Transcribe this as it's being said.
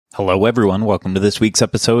Hello, everyone. Welcome to this week's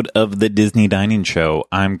episode of the Disney Dining Show.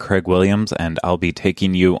 I'm Craig Williams, and I'll be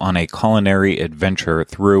taking you on a culinary adventure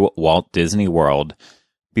through Walt Disney World.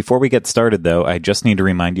 Before we get started, though, I just need to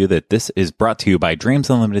remind you that this is brought to you by Dreams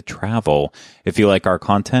Unlimited Travel. If you like our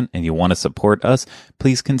content and you want to support us,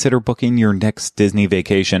 please consider booking your next Disney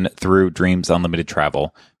vacation through Dreams Unlimited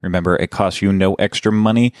Travel. Remember, it costs you no extra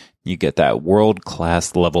money. You get that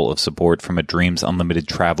world-class level of support from a Dreams Unlimited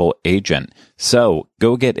Travel agent. So,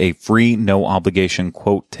 go get a free, no-obligation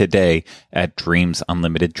quote today at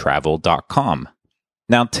dreamsunlimitedtravel.com.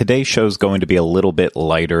 Now, today's show is going to be a little bit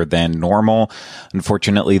lighter than normal.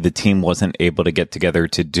 Unfortunately, the team wasn't able to get together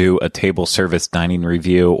to do a table service dining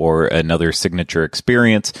review or another signature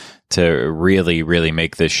experience to really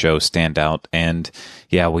make this show stand out. And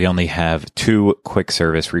yeah, we only have 2 quick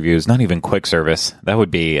service reviews. Not even quick service. That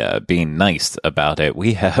would be being nice about it.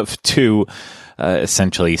 We have 2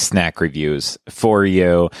 essentially snack reviews for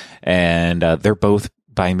you, and they're both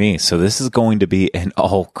by me. So this is going to be an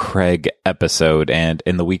all Craig episode, and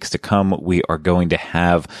in the weeks to come, we are going to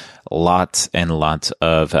have lots and lots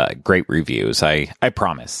of great reviews. I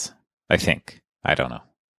promise. I think. I don't know.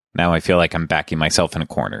 Now I feel like I'm backing myself in a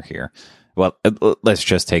corner here. Well, let's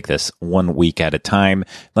just take this 1 week at a time.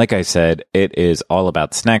 Like I said, it is all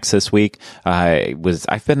about snacks this week.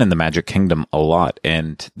 I've been in the Magic Kingdom a lot,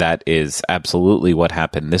 and that is absolutely what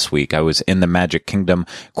happened this week. I was in the Magic Kingdom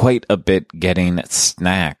quite a bit getting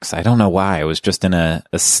snacks. I don't know why. I was just in a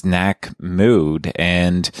snack mood,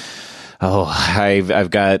 and I've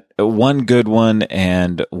got one good one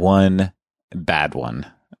and one bad one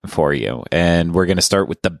for you. And we're going to start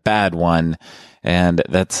with the bad one. And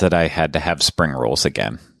that's that I had to have spring rolls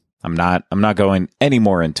again. I'm not going any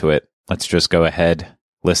more into it. Let's just go ahead,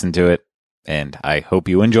 listen to it, and I hope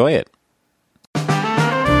you enjoy it.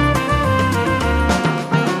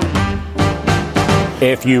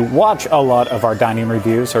 If you watch a lot of our dining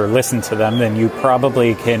reviews or listen to them, then you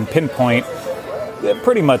probably can pinpoint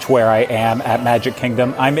pretty much where I am at Magic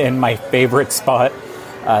Kingdom. I'm in my favorite spot.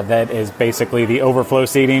 That is basically the overflow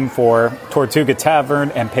seating for Tortuga Tavern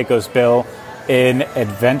and Pecos Bill in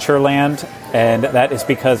Adventureland, and that is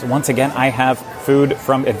because, once again, I have food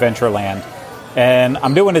from Adventureland, and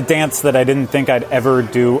I'm doing a dance that I didn't think I'd ever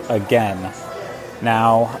do again.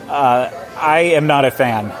 Now, I am not a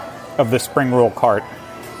fan of the spring roll cart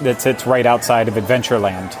that sits right outside of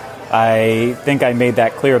Adventureland. I think I made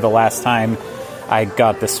that clear the last time I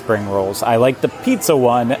got the spring rolls. I like the pizza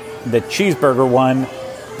one, the cheeseburger one,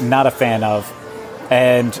 not a fan of.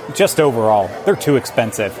 And just overall, they're too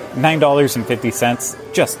expensive.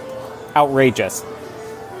 $9.50, just outrageous.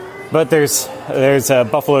 But there's a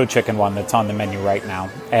buffalo chicken one that's on the menu right now.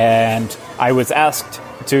 And I was asked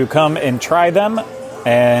to come and try them,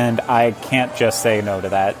 and I can't just say no to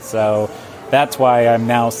that. So that's why I'm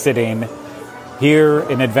now sitting here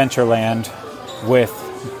in Adventureland with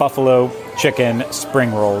buffalo chicken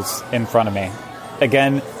spring rolls in front of me.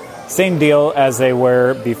 Again, same deal as they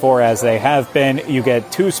were before, as they have been. You get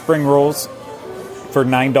 2 spring rolls for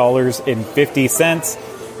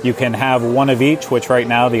 $9.50. You can have one of each, which right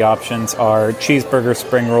now the options are cheeseburger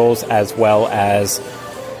spring rolls, as well as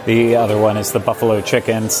the other one is the buffalo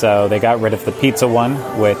chicken. So they got rid of the pizza one,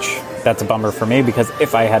 which that's a bummer for me, because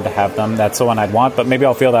if I had to have them, that's the one I'd want. But maybe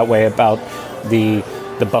I'll feel that way about the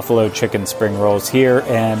buffalo chicken spring rolls here.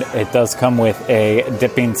 And it does come with a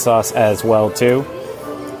dipping sauce as well, too.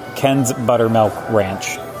 Ken's Buttermilk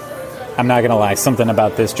Ranch. I'm not going to lie, something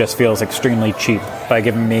about this just feels extremely cheap by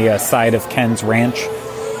giving me a side of Ken's Ranch.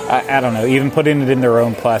 I don't know, even putting it in their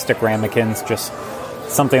own plastic ramekins, just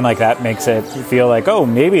something like that makes it feel like, oh,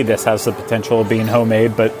 maybe this has the potential of being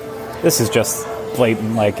homemade, but this is just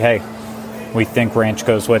blatant, like, hey, we think ranch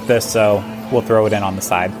goes with this, so we'll throw it in on the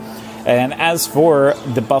side. And as for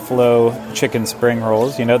the buffalo chicken spring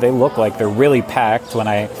rolls, they look like they're really packed. When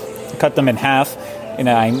I cut them in half,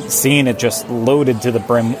 I'm seeing it just loaded to the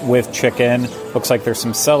brim with chicken. Looks like there's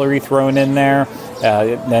some celery thrown in there,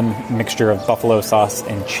 then mixture of buffalo sauce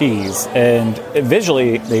and cheese. And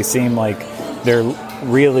visually, they seem like they're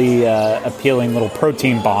really appealing little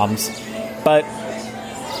protein bombs. But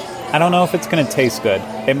I don't know if it's going to taste good.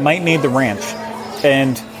 It might need the ranch.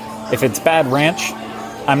 And if it's bad ranch,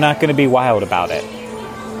 I'm not going to be wild about it,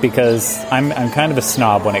 because I'm kind of a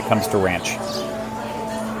snob when it comes to ranch.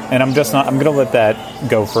 And I'm going to let that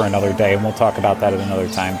go for another day, and we'll talk about that at another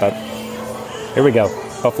time. But here we go.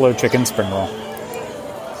 Buffalo chicken spring roll.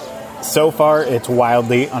 So far, it's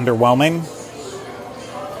wildly underwhelming.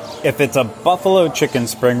 If it's a buffalo chicken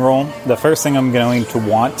spring roll, the first thing I'm going to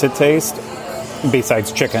want to taste,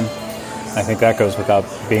 besides chicken, I think that goes without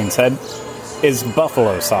being said, is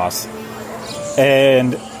buffalo sauce.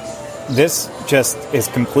 And this just is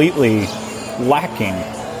completely lacking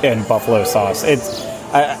in buffalo sauce. It's,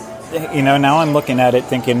 now I'm looking at it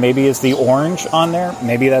thinking maybe is the orange on there?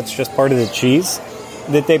 Maybe that's just part of the cheese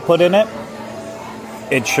that they put in it.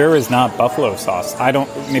 It sure is not buffalo sauce.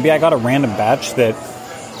 Maybe I got a random batch that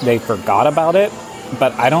they forgot about it,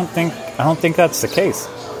 but I don't think that's the case.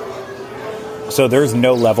 So there's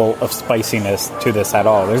no level of spiciness to this at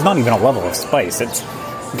all. There's not even a level of spice. It's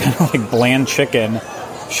kind of like bland chicken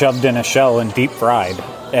shoved in a shell and deep fried.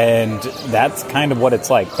 And that's kind of what it's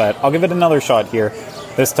like. But I'll give it another shot here.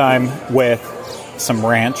 This time with some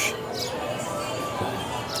ranch.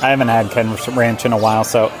 I haven't had Ken's ranch in a while,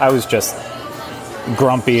 so I was just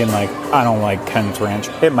grumpy and like, I don't like Ken's ranch.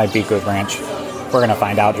 It might be good ranch. We're going to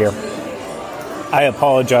find out here. I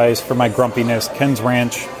apologize for my grumpiness. Ken's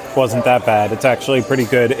ranch wasn't that bad. It's actually pretty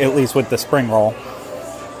good, at least with the spring roll.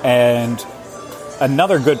 And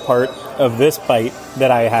another good part of this bite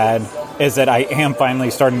that I had is that I am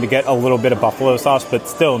finally starting to get a little bit of buffalo sauce, but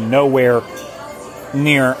still nowhere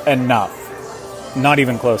near enough. Not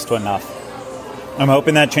even close to enough. I'm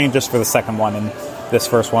hoping that changes for the second one, and this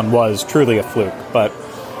first one was truly a fluke, but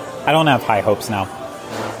I don't have high hopes now.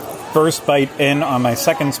 First bite in on my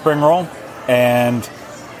second spring roll, and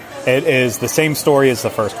it is the same story as the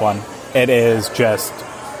first one. It is just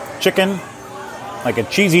chicken, like a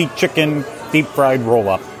cheesy chicken deep fried roll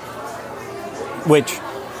up, which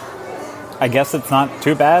I guess it's not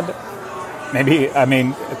too bad. Maybe,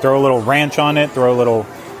 throw a little ranch on it, throw a little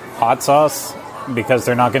hot sauce, because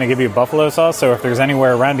they're not going to give you buffalo sauce. So if there's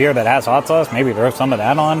anywhere around here that has hot sauce, maybe throw some of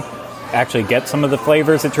that on. Actually get some of the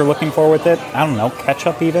flavors that you're looking for with it. I don't know,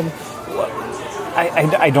 ketchup even?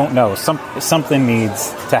 I don't know. Something needs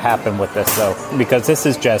to happen with this, though, because this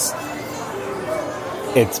is just,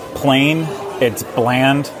 it's plain, it's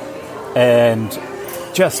bland, and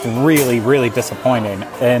just really, really disappointing.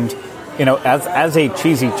 And, as a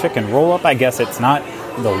cheesy chicken roll-up, I guess it's not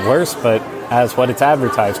the worst, but as what it's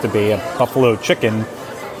advertised to be, a buffalo chicken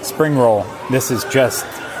spring roll, this is just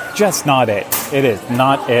not it. It is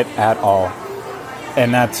not it at all.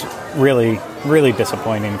 And that's really, really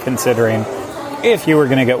disappointing, considering if you were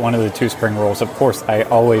going to get one of the two spring rolls, of course, I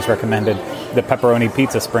always recommended the pepperoni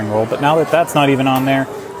pizza spring roll. But now that that's not even on there,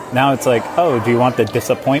 now it's like, oh, do you want the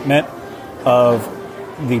disappointment of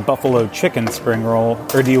the buffalo chicken spring roll,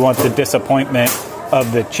 or do you want the disappointment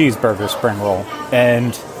of the cheeseburger spring roll?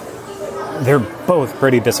 And they're both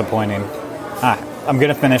pretty disappointing. I'm going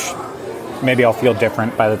to finish. Maybe I'll feel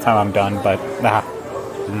different by the time I'm done, but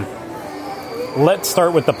Let's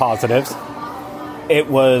start with the positives. It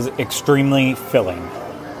was extremely filling.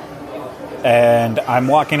 And I'm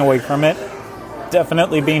walking away from it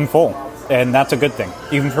definitely being full. And that's a good thing,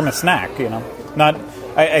 even from a snack,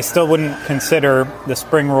 I still wouldn't consider the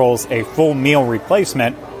spring rolls a full meal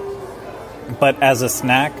replacement, but as a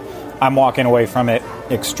snack, I'm walking away from it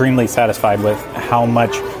extremely satisfied with how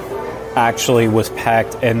much actually was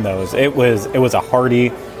packed in those. It was a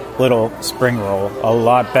hearty little spring roll, a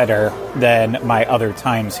lot better than my other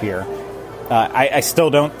times here. I still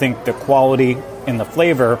don't think the quality and the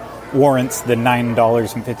flavor warrants the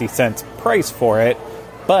 $9.50 price for it,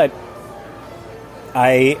 but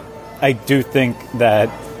I do think that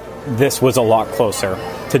this was a lot closer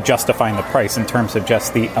to justifying the price in terms of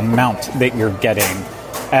just the amount that you're getting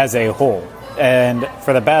as a whole. And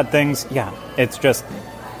for the bad things,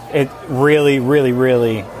 it really, really,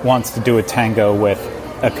 really wants to do a tango with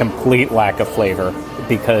a complete lack of flavor,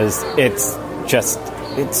 because it's just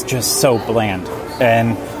so bland.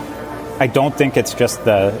 And I don't think it's just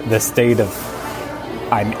the state of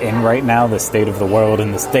I'm in right now, the state of the world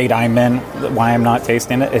and the state I'm in, why I'm not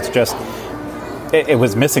tasting it. It's just, it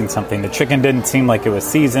was missing something. The chicken didn't seem like it was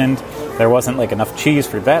seasoned. There wasn't like enough cheese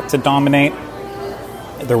for that to dominate.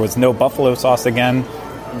 There was no buffalo sauce again.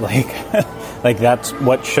 Like that's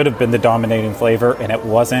what should have been the dominating flavor, and it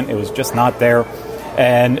wasn't. It was just not there.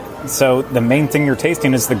 And so the main thing you're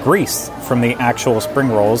tasting is the grease from the actual spring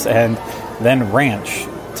rolls, and then ranch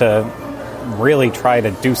to really try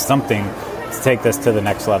to do something to take this to the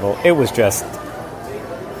next level. It was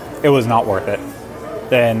not worth it.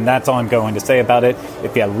 And that's all I'm going to say about it.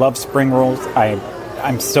 If you love spring rolls,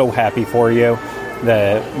 I'm so happy for you.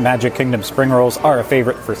 The Magic Kingdom spring rolls are a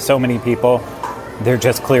favorite for so many people. They're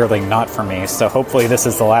just clearly not for me. So hopefully this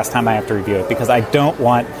is the last time I have to review it, because I don't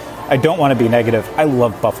want to be negative. I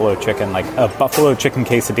love buffalo chicken. Like, a buffalo chicken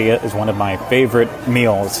quesadilla is one of my favorite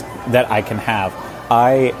meals that I can have.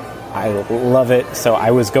 I love it. So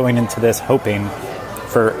I was going into this hoping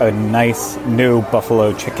for a nice new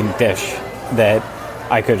buffalo chicken dish that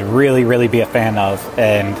I could really, really be a fan of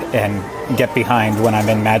and get behind when I'm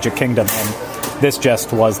in Magic Kingdom. And This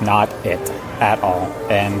just was not it at all.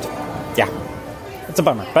 And yeah, it's a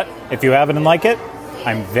bummer. But if you have it and like it,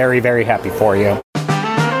 I'm very, very happy for you.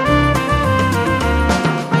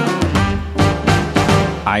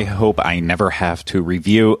 I hope I never have to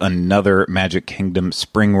review another Magic Kingdom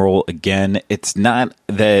spring roll again. It's not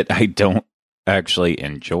that I don't actually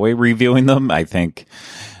enjoy reviewing them. I think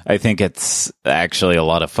it's actually a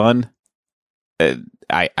lot of fun.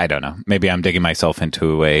 I don't know. Maybe I'm digging myself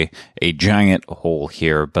into a giant hole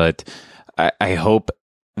here, but I hope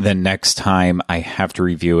the next time I have to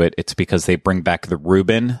review it, it's because they bring back the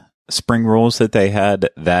Reuben spring rolls that they had.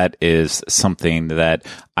 That is something that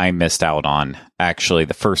I missed out on actually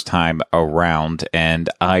the first time around, and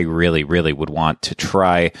I really, really would want to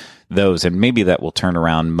try those, and maybe that will turn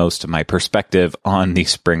around most of my perspective on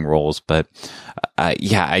these spring rolls. But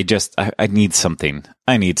yeah, I need something.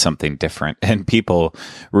 I need something different, and people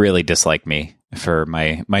really dislike me for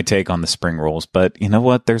my take on the spring rolls. But you know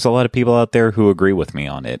what? There's a lot of people out there who agree with me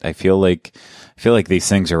on it. I feel like these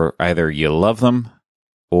things are either you love them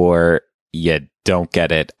or you don't get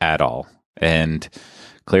it at all. And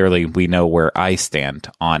clearly we know where I stand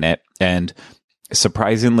on it. And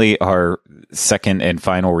surprisingly, our second and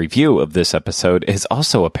final review of this episode is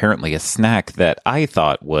also apparently a snack that I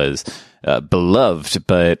thought was beloved,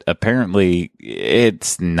 but apparently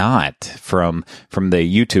it's not from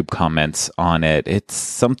the YouTube comments on it. It's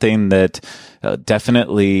something that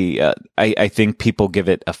definitely, I think people give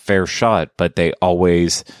it a fair shot, but they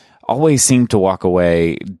always seem to walk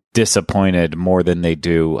away disappointed more than they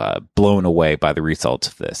do blown away by the results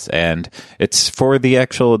of this. And it's for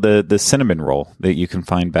the cinnamon roll that you can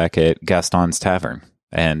find back at Gaston's Tavern.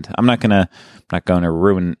 And I'm not gonna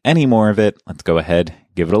ruin any more of it. Let's go ahead,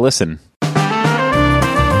 give it a listen.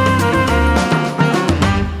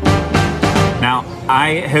 Now,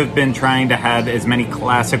 I have been trying to have as many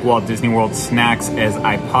classic Walt Disney World snacks as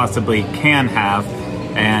I possibly can have.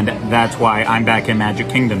 And that's why I'm back in Magic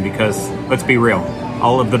Kingdom, because let's be real,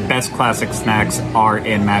 all of the best classic snacks are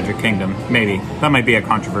in Magic Kingdom. Maybe. That might be a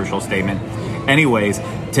controversial statement. Anyways,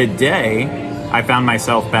 today I found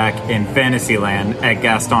myself back in Fantasyland at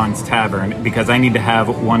Gaston's Tavern because I need to have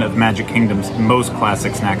one of Magic Kingdom's most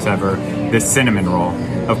classic snacks ever, the cinnamon roll.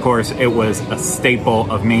 Of course, it was a staple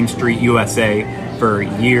of Main Street USA for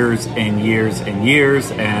years and years and years,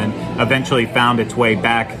 and eventually found its way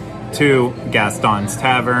back to Gaston's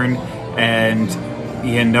Tavern. And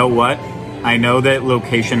you know what? I know that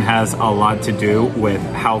location has a lot to do with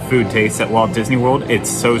how food tastes at Walt Disney World. It's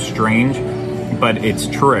so strange, but it's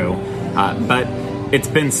true. But it's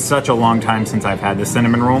been such a long time since I've had the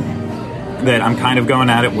cinnamon roll that I'm kind of going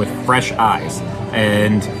at it with fresh eyes.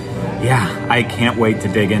 And yeah, I can't wait to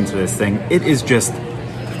dig into this thing. It is just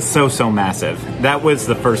so massive. That was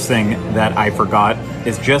the first thing that I forgot,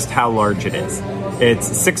 is just how large it is. It's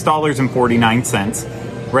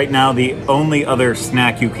 $6.49. Right now, the only other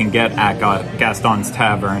snack you can get at Gaston's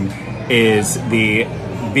Tavern is the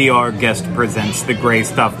VR Guest Presents the Gray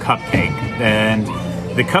Stuff Cupcake. And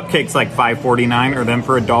the cupcake's like $5.49, or then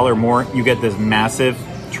for $1 more, you get this massive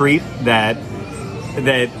treat that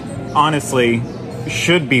honestly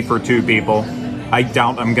should be for two people. I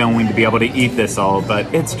doubt I'm going to be able to eat this all,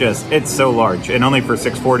 but it's so large. And only for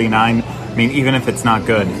 $6.49, I mean, even if it's not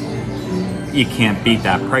good, you can't beat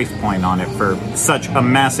that price point on it for such a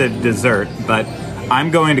massive dessert. But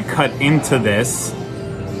I'm going to cut into this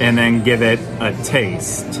and then give it a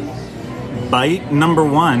taste. Bite number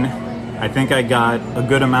one, I think I got a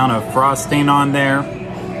good amount of frosting on there.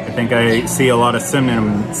 I think I see a lot of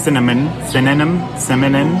cinnamon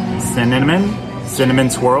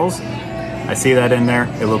swirls. I see that in there.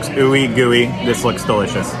 It looks ooey gooey. This looks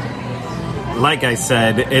delicious. Like I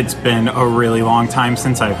said, it's been a really long time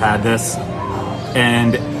since I've had this,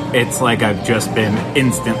 and it's like I've just been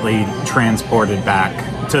instantly transported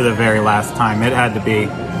back to the very last time. It had to be.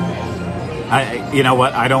 You know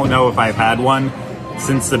what? I don't know if I've had one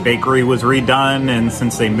since the bakery was redone and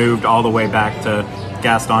since they moved all the way back to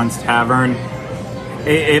Gaston's Tavern.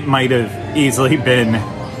 It might have easily been,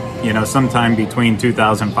 sometime between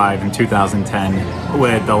 2005 and 2010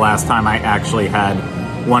 with the last time I actually had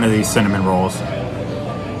one of these cinnamon rolls.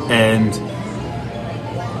 And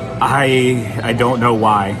I don't know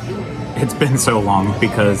why it's been so long,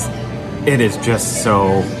 because it is just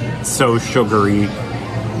so sugary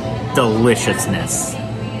deliciousness.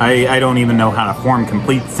 I don't even know how to form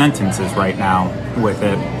complete sentences right now with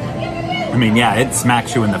it. I mean, yeah, it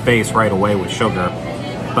smacks you in the face right away with sugar,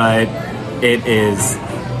 but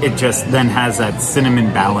it just then has that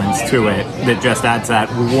cinnamon balance to it that just adds that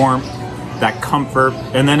warmth, that comfort,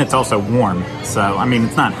 and then it's also warm. So, I mean,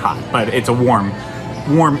 it's not hot, but it's a warm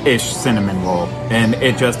warm-ish cinnamon roll, and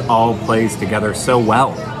it just all plays together so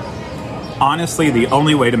well. Honestly, the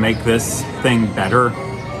only way to make this thing better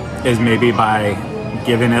is maybe by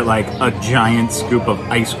giving it like a giant scoop of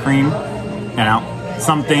ice cream,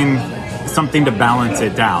 something to balance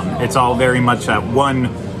it down. It's all very much that one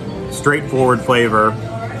straightforward flavor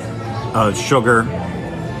of sugar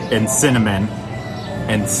and cinnamon,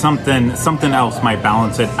 and something else might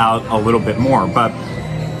balance it out a little bit more. But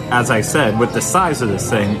as I said, with the size of this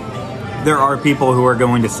thing, there are people who are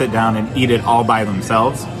going to sit down and eat it all by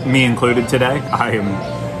themselves, me included today.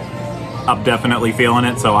 I'm definitely feeling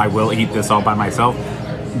it, so I will eat this all by myself.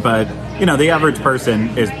 But, the average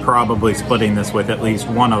person is probably splitting this with at least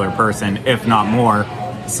one other person, if not more.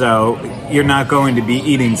 So you're not going to be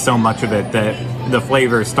eating so much of it that the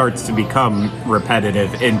flavor starts to become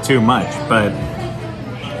repetitive and too much. But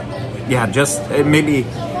yeah, just maybe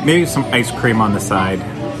some ice cream on the side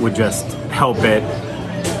would just help it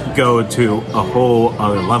go to a whole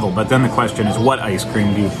other level. But then the question is, what ice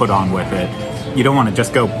cream do you put on with it? You don't want to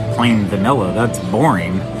just go plain vanilla. That's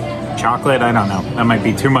boring. Chocolate, I don't know. That might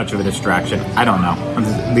be too much of a distraction. I don't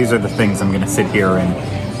know. These are the things I'm going to sit here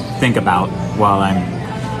and think about while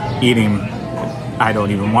I'm eating. I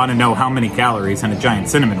don't even want to know how many calories in a giant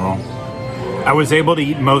cinnamon roll. I was able to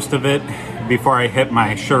eat most of it before I hit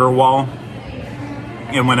my sugar wall.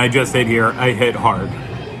 And when I just hit here, I hit hard.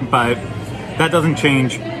 But that doesn't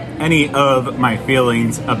change any of my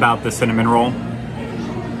feelings about the cinnamon roll.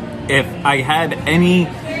 If I had any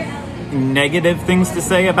negative things to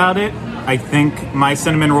say about it, I think my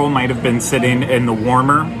cinnamon roll might have been sitting in the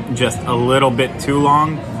warmer just a little bit too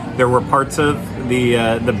long. There were parts of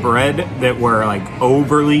the bread that were like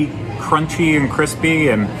overly crunchy and crispy,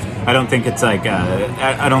 and I don't think it's like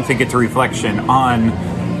I don't think it's a reflection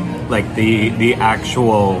on like the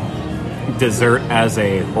actual dessert as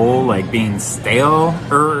a whole, like being stale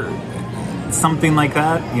or something like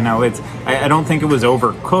that. I don't think it was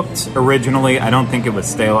overcooked originally. I don't think it was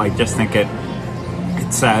stale. I just think it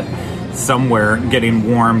sat somewhere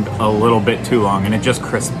getting warmed a little bit too long, and it just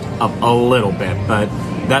crisped up a little bit. But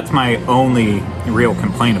that's my only real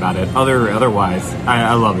complaint about it. Otherwise,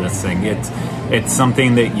 I love this thing. It's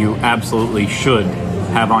something that you absolutely should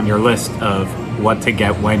have on your list of what to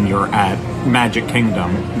get when you're at Magic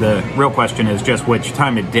Kingdom. The real question is just which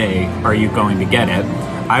time of day are you going to get it?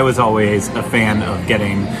 I was always a fan of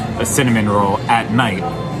getting a cinnamon roll at night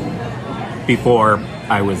before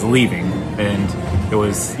I was leaving. And it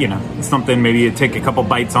was, something maybe you take a couple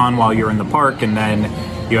bites on while you're in the park and then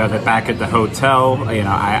you have it back at the hotel.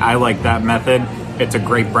 I like that method. It's a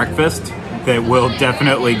great breakfast that will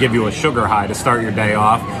definitely give you a sugar high to start your day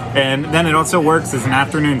off. And then it also works as an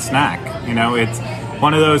afternoon snack. It's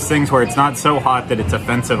one of those things where it's not so hot that it's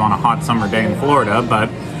offensive on a hot summer day in Florida, but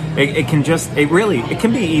it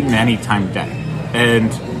can be eaten any time of day. And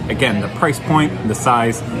again, the price point, the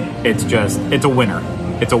size, it's a winner.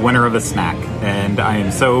 It's a winner of a snack. And I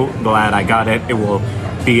am so glad I got it. It will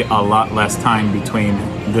be a lot less time between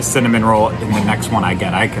the cinnamon roll and the next one I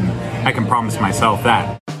get. I can promise myself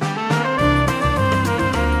that.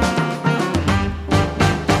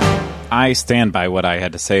 I stand by what I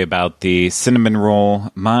had to say about the cinnamon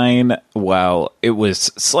roll. Mine, while it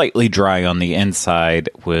was slightly dry on the inside,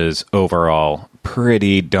 was overall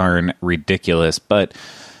pretty darn ridiculous. But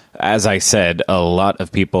as I said, a lot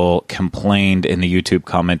of people complained in the YouTube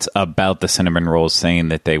comments about the cinnamon rolls, saying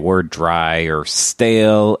that they were dry or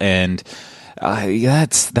stale, and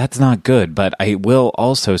that's not good. But I will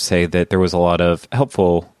also say that there was a lot of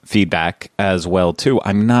helpful feedback as well too.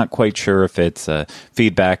 I'm not quite sure if it's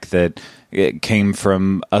feedback that it came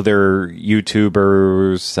from other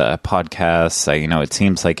YouTubers, podcasts. It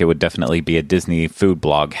seems like it would definitely be a Disney food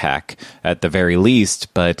blog hack at the very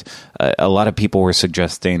least, but a lot of people were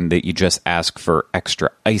suggesting that you just ask for extra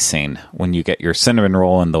icing when you get your cinnamon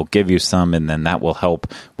roll, and they'll give you some, and then that will help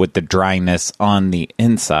with the dryness on the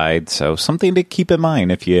inside. So something to keep in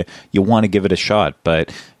mind if you want to give it a shot,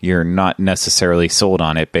 but you're not necessarily sold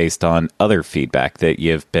on it based on other feedback that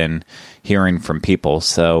you've been hearing from people.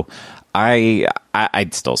 So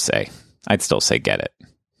I'd still say get it.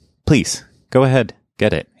 Please go ahead,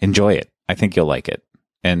 get it, enjoy it. I think you'll like it.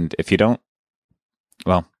 And if you don't,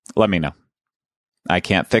 well, let me know. I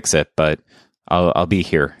can't fix it, but I'll be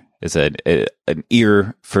here as an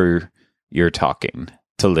ear for your talking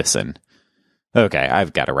to listen. Okay,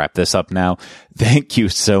 I've got to wrap this up now. Thank you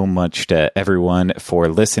so much to everyone for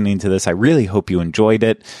listening to this. I really hope you enjoyed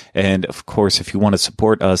it. And of course, if you want to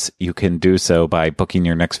support us, you can do so by booking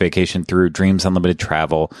your next vacation through Dreams Unlimited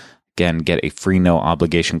Travel. Again, get a free no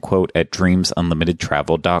obligation quote at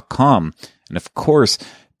dreamsunlimitedtravel.com. And of course,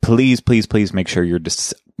 please make sure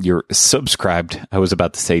you're subscribed. I was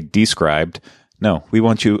about to say described. No, we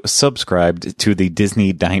want you subscribed to the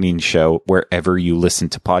Disney Dining Show wherever you listen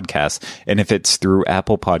to podcasts. And if it's through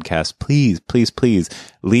Apple Podcasts, please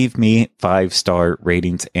leave me 5-star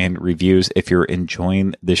ratings and reviews if you're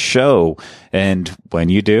enjoying the show. And when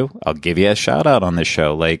you do, I'll give you a shout out on the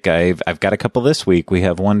show. Like I've got a couple this week. We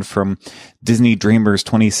have one from Disney Dreamers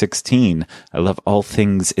 2016. I love all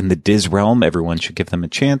things in the Diz realm. Everyone should give them a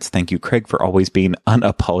chance. Thank you, Craig, for always being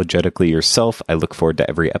unapologetically yourself. I look forward to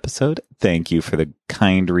every episode. Thank you for the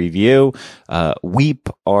kind review. Weep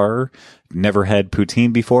R, never had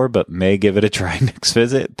poutine before, but may give it a try next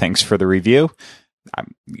visit. Thanks for the review.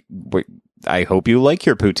 I hope you like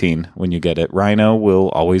your poutine when you get it. Rhino will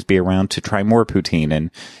always be around to try more poutine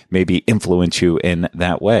and maybe influence you in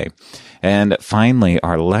that way. And finally,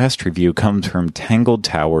 our last review comes from Tangled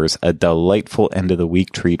Towers, a delightful end of the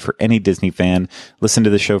week treat for any Disney fan. Listened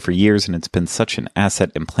to the show for years, and it's been such an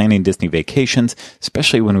asset in planning Disney vacations,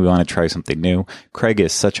 especially when we want to try something new. Craig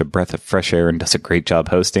is such a breath of fresh air and does a great job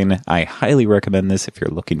hosting. I highly recommend this if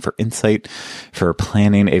you're looking for insight for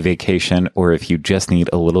planning a vacation or if you just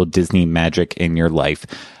need a little Disney magic in your life.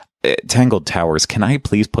 Tangled Towers, can I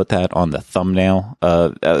please put that on the thumbnail,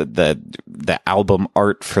 the album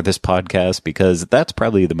art for this podcast? Because that's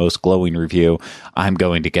probably the most glowing review I'm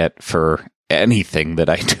going to get for anything that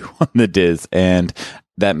I do on the Diz. And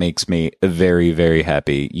that makes me very, very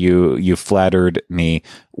happy. You flattered me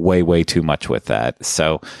way too much with that.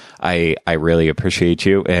 So I really appreciate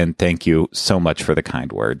you. And thank you so much for the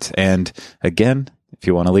kind words. And again, if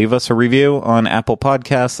you want to leave us a review on Apple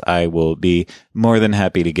Podcasts, I will be more than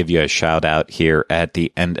happy to give you a shout out here at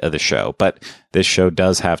the end of the show. But this show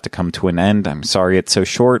does have to come to an end. I'm sorry it's so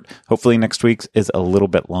short. Hopefully next week's is a little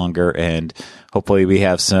bit longer, and hopefully we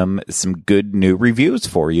have some good new reviews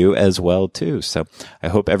for you as well too. So I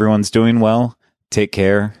hope everyone's doing well. Take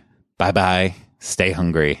care. Bye-bye. Stay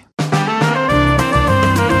hungry.